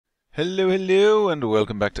Hello, and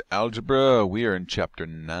welcome back to Algebra. We are in Chapter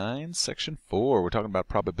 9, Section 4. We're talking about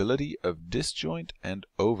probability of disjoint and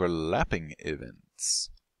overlapping events.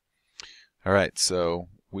 Alright, so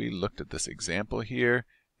we looked at this example here,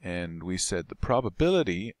 and we said the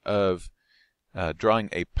probability of drawing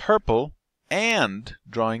a purple and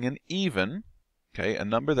drawing an even, okay, a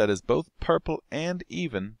number that is both purple and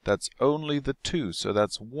even, that's only the 2, so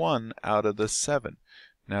that's 1 out of the 7.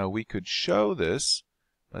 Now we could show this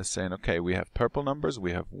by saying, okay, we have purple numbers,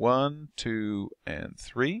 we have 1, 2, and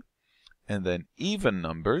 3, and then even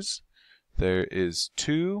numbers, there is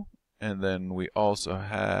 2, and then we also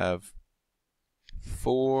have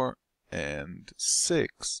 4 and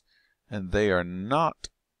 6, and they are not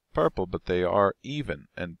purple, but they are even,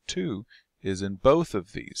 and 2 is in both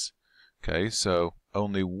of these. Okay, so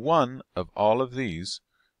only one of all of these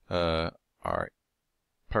are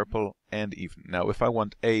purple and even. Now, if I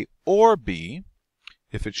want A or B,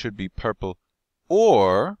 if it should be purple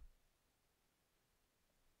or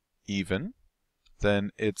even,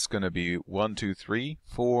 then it's going to be 1, 2, 3,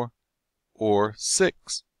 4, or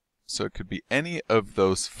 6. So it could be any of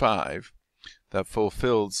those 5 that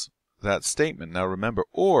fulfills that statement. Now remember,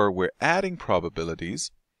 or, we're adding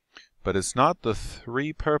probabilities, but it's not the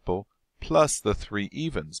 3 purple plus the 3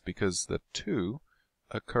 evens, because the 2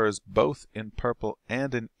 occurs both in purple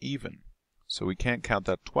and in even. So we can't count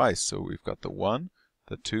that twice. So we've got the 1,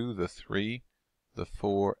 the 2, the 3, the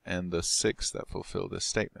 4, and the 6 that fulfill this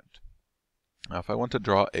statement. Now if I want to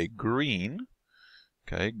draw a green,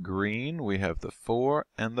 okay, green, we have the 4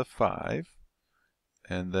 and the 5,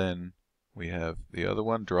 and then we have the other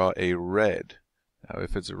one, draw a red. Now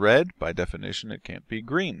if it's red, by definition, it can't be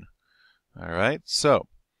green. Alright, so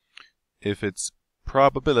if it's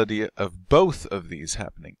probability of both of these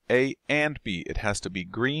happening, A and B, it has to be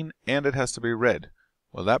green and it has to be red.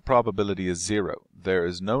 Well, that probability is 0. There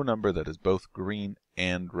is no number that is both green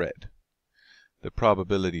and red. The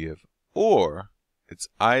probability of or, it's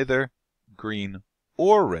either green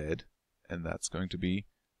or red, and that's going to be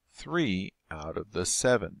 3 out of the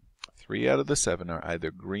 7. 3 out of the 7 are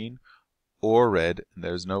either green or red, and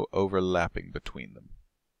there's no overlapping between them.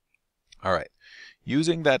 All right,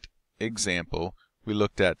 using that example, we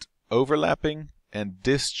looked at overlapping and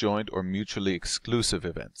disjoint or mutually exclusive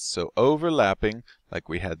events. So overlapping, like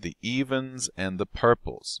we had the evens and the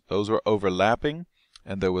purples, those were overlapping,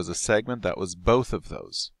 and there was a segment that was both of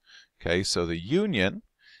those. Okay, so the union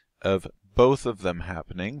of both of them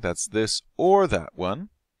happening, that's this or that one,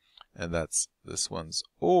 and that's this one's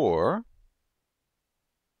or.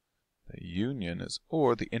 The union is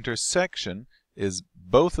or. The intersection is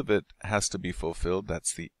both of it has to be fulfilled,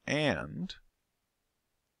 that's the and.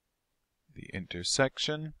 The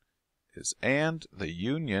intersection is and, the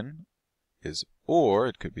union is or,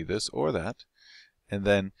 it could be this or that, and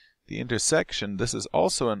then the intersection, this is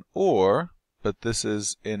also an or, but this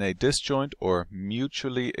is in a disjoint or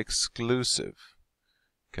mutually exclusive.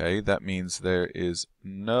 Okay, that means there is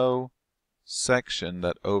no section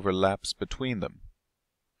that overlaps between them.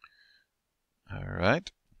 All right.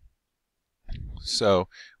 So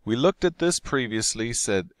we looked at this previously,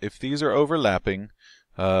 said if these are overlapping,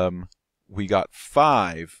 we got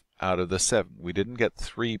 5 out of the 7. We didn't get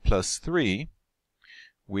 3 plus 3.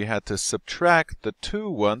 We had to subtract the 2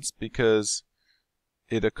 once because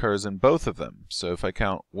it occurs in both of them. So if I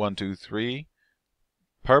count 1, 2, 3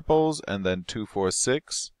 purples and then 2, 4,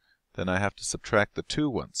 6, then I have to subtract the 2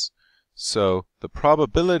 once. So the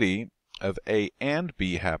probability of A and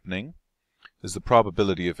B happening is the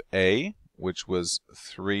probability of A, which was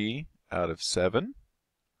 3 out of 7,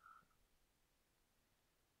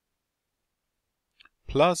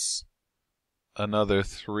 plus another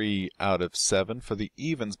 3 out of 7 for the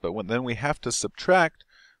evens, but then we have to subtract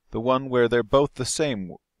the one where they're both the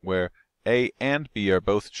same, where A and B are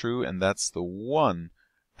both true, and that's the 1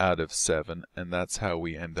 out of 7, and that's how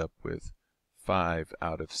we end up with 5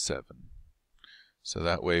 out of 7. So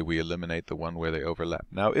that way we eliminate the one where they overlap.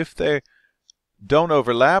 Now if they don't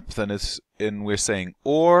overlap, then we're saying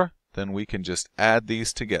or, then we can just add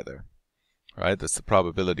these together. All right, that's the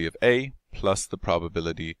probability of A plus the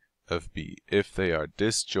probability of B, if they are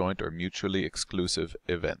disjoint or mutually exclusive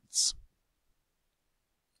events.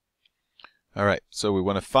 All right, so we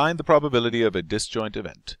want to find the probability of a disjoint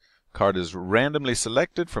event. Card is randomly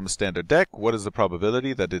selected from a standard deck. What is the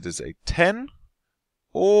probability that it is a 10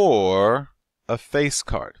 or a face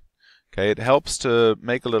card? Okay, it helps to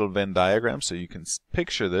make a little Venn diagram so you can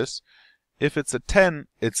picture this. If it's a 10,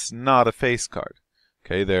 it's not a face card.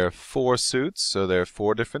 Okay, there are 4 suits, so there are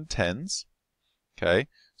 4 different 10s. Okay,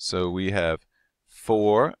 so we have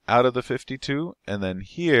 4 out of the 52, and then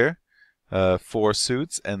here 4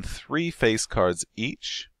 suits and 3 face cards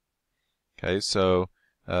each. Okay, so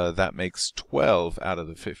that makes 12 out of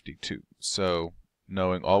the 52. So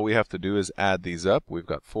knowing all we have to do is add these up, we've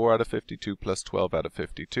got 4 out of 52 plus 12 out of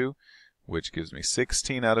 52, which gives me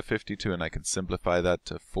 16 out of 52, and I can simplify that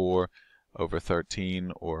to 4 over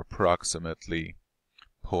 13, or approximately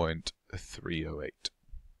 0.308.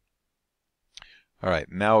 All right,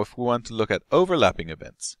 now if we want to look at overlapping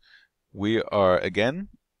events, we are again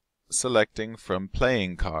selecting from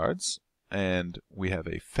playing cards, and we have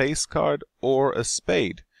a face card or a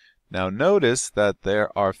spade. Now notice that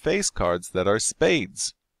there are face cards that are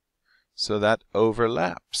spades, so that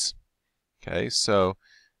overlaps. Okay, so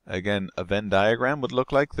again, a Venn diagram would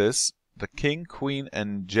look like this. The king, queen,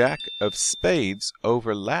 and jack of spades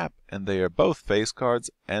overlap, and they are both face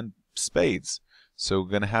cards and spades. So we're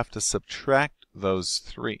going to have to subtract those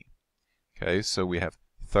 3. Okay, so we have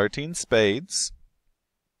 13 spades.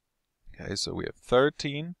 Okay, so we have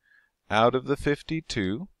 13 out of the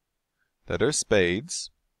 52 that are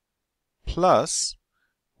spades, plus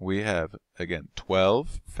we have, again,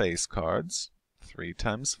 12 face cards, 3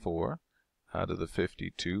 times 4 out of the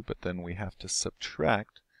 52, but then we have to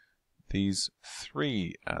subtract these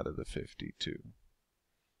 3 out of the 52.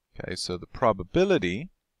 Okay, so the probability,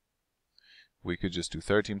 we could just do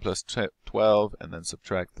 13 plus 12 and then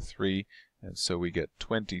subtract the 3, and so we get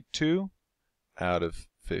 22 out of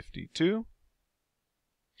 52.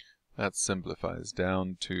 That simplifies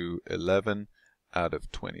down to 11 out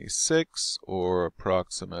of 26, or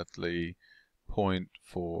approximately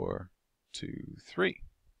 0.423.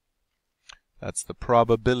 That's the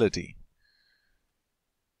probability.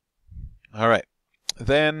 All right.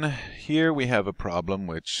 Then here we have a problem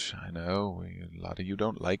which I know a lot of you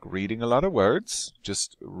don't like reading a lot of words.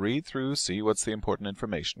 Just read through, see what's the important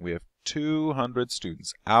information. We have 200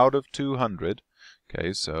 students out of 200.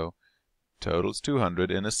 Okay, so total's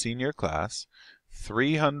 200 in a senior class.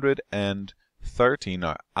 313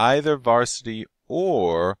 are either varsity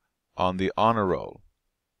or on the honor roll.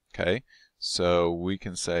 Okay, so we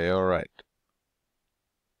can say, all right,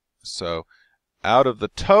 so out of the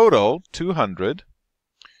total 200,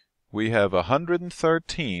 we have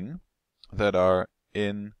 113 that are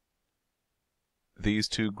in these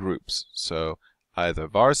two groups. So either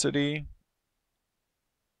varsity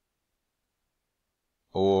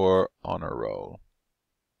or honor roll.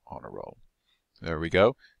 Honor roll. There we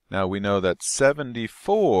go. Now we know that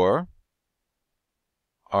 74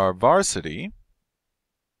 are varsity,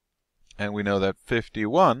 and we know that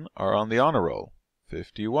 51 are on the honor roll.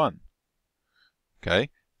 51. Okay?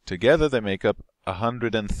 Together they make up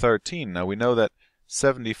 113. Now we know that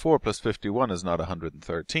 74 plus 51 is not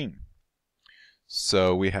 113.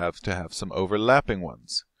 So we have to have some overlapping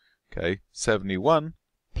ones. Okay? 74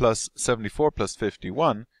 plus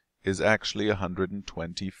 51 is actually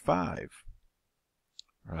 125.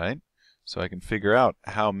 Right? So I can figure out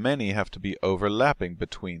how many have to be overlapping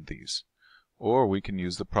between these. Or we can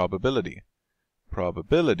use the probability.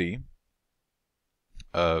 Probability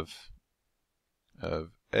of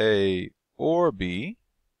A or B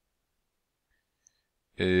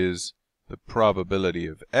is the probability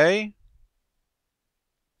of A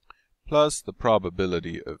plus the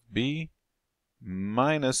probability of B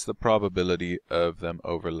minus the probability of them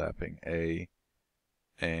overlapping A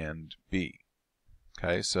and B.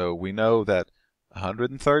 Okay, so we know that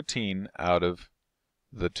 113 out of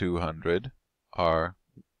the 200 are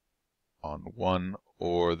on one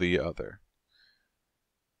or the other.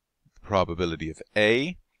 The probability of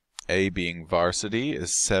A being varsity,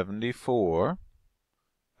 is 74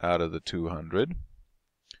 out of the 200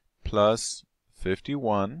 plus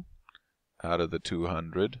 51 out of the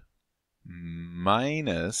 200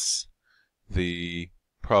 minus the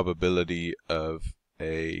probability of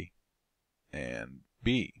A and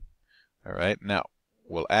B. All right, now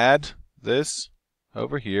we'll add this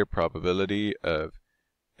over here, probability of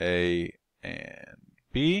A and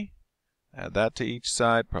B. Add that to each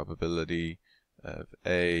side, probability of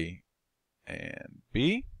A and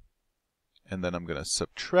B. And then I'm going to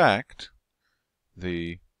subtract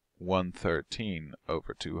the 113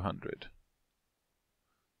 over 200.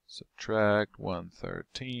 Subtract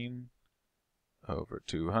 113 over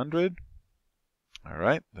 200. All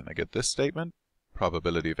right, then I get this statement.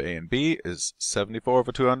 Probability of A and B is 74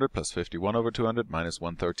 over 200 plus 51 over 200 minus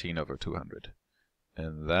 113 over 200.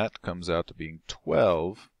 And that comes out to being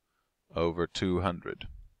 12 over 200.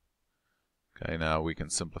 Okay, now we can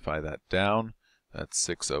simplify that down. That's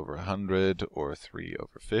 6 over 100, or 3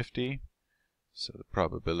 over 50. So the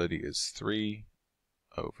probability is 3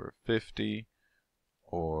 over 50,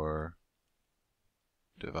 or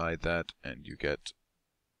divide that and you get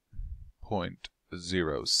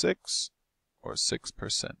 0.06 or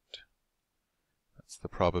 6%. That's the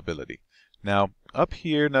probability. Now, up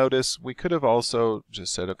here, notice we could have also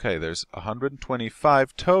just said, okay, there's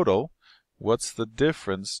 125 total. What's the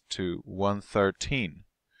difference to 113?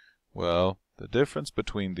 Well, the difference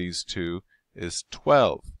between these two is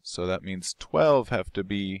 12. So that means 12 have to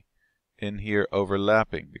be in here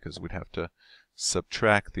overlapping, because we'd have to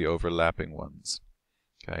subtract the overlapping ones.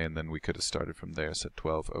 Okay, and then we could have started from there, said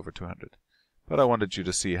 12 over 200. But I wanted you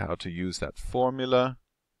to see how to use that formula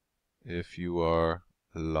if you are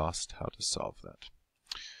lost how to solve that.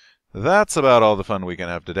 That's about all the fun we can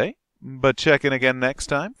have today, but check in again next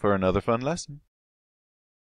time for another fun lesson.